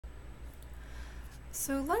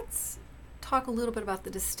So let's talk a little bit about the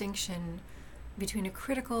distinction between a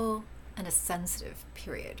critical and a sensitive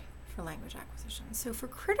period for language acquisition. So for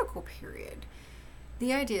critical period,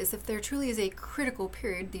 the idea is if there truly is a critical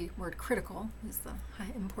period, the word critical is the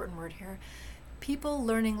important word here, people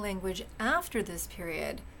learning language after this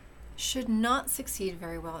period should not succeed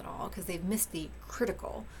very well at all because they've missed the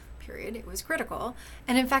critical period. It was critical.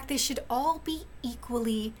 And in fact, they should all be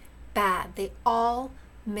equally bad. They all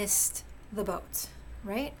missed the boat,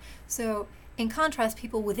 right? So in contrast,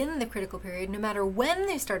 people within the critical period, no matter when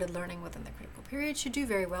they started learning within the critical period, should do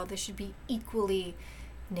very well. They should be equally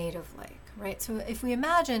native-like, right? So if we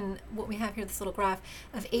imagine what we have here, this little graph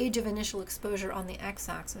of age of initial exposure on the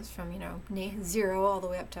x-axis from, 0 all the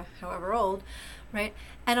way up to however old, right?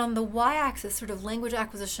 And on the y-axis, sort of language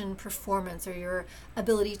acquisition performance or your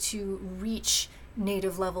ability to reach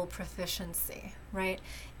native level proficiency, right?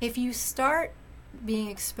 If you start being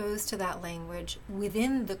exposed to that language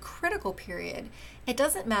within the critical period, it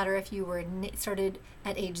doesn't matter if you were started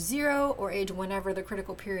at age 0 or age whenever the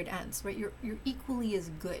critical period ends, right? You're equally as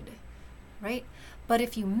good, right? But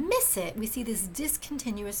if you miss it, we see this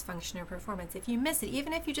discontinuous function or performance. If you miss it,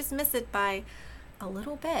 even if you just miss it by a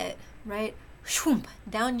little bit, right? Shwoomp,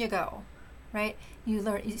 down you go, right? You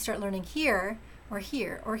start learning here or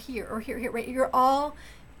here or here or here, right? You're all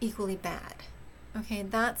equally bad. Okay,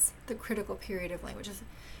 that's the critical period of language,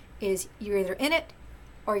 is you're either in it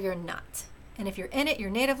or you're not. And if you're in it, you're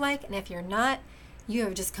native-like, and if you're not, you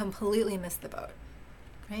have just completely missed the boat,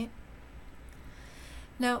 right?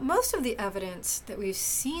 Now, most of the evidence that we've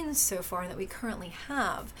seen so far and that we currently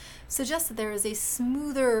have suggests that there is a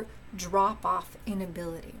smoother drop-off in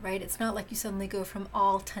ability, right? It's not like you suddenly go from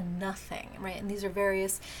all to nothing, right? And these are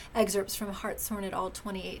various excerpts from Hartshorne et al.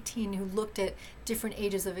 2018 who looked at different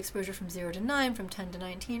ages of exposure from 0 to 9, from 10 to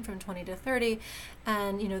 19, from 20 to 30.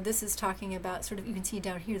 And, this is talking about sort of, you can see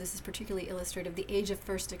down here, this is particularly illustrative, the age of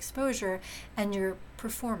first exposure and your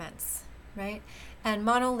performance, right? And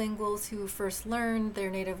monolinguals who first learned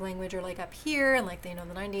their native language are like up here and like the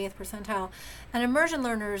 98th percentile. And immersion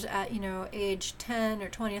learners at age 10 or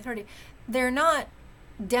 20 or 30, they're not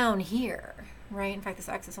down here, right? In fact, this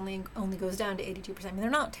axis only goes down to 82%. I mean,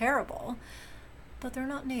 they're not terrible, but they're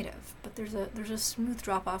not native. But there's a smooth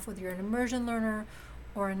drop off whether you're an immersion learner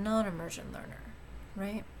or a non-immersion learner,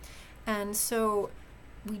 right? And so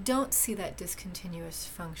we don't see that discontinuous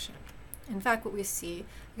function. In fact, what we see,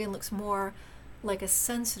 again, looks more like a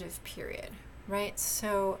sensitive period, right?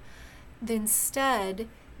 So instead,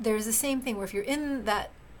 there's the same thing where if you're in that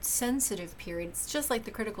sensitive period, it's just like the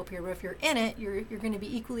critical period, where if you're in it, you're going to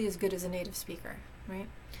be equally as good as a native speaker, right?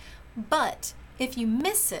 But if you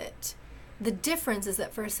miss it, the difference is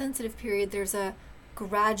that for a sensitive period, there's a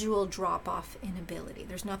gradual drop-off in ability.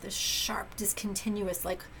 There's not this sharp, discontinuous,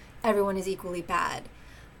 like everyone is equally bad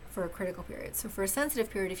for a critical period. So for a sensitive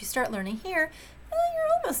period, if you start learning here,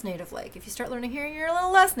 you're almost native-like. If you start learning here, you're a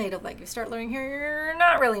little less native-like. If you start learning here, you're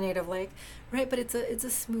not really native-like, right? But it's a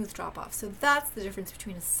smooth drop-off. So that's the difference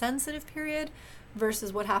between a sensitive period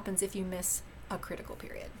versus what happens if you miss a critical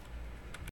period.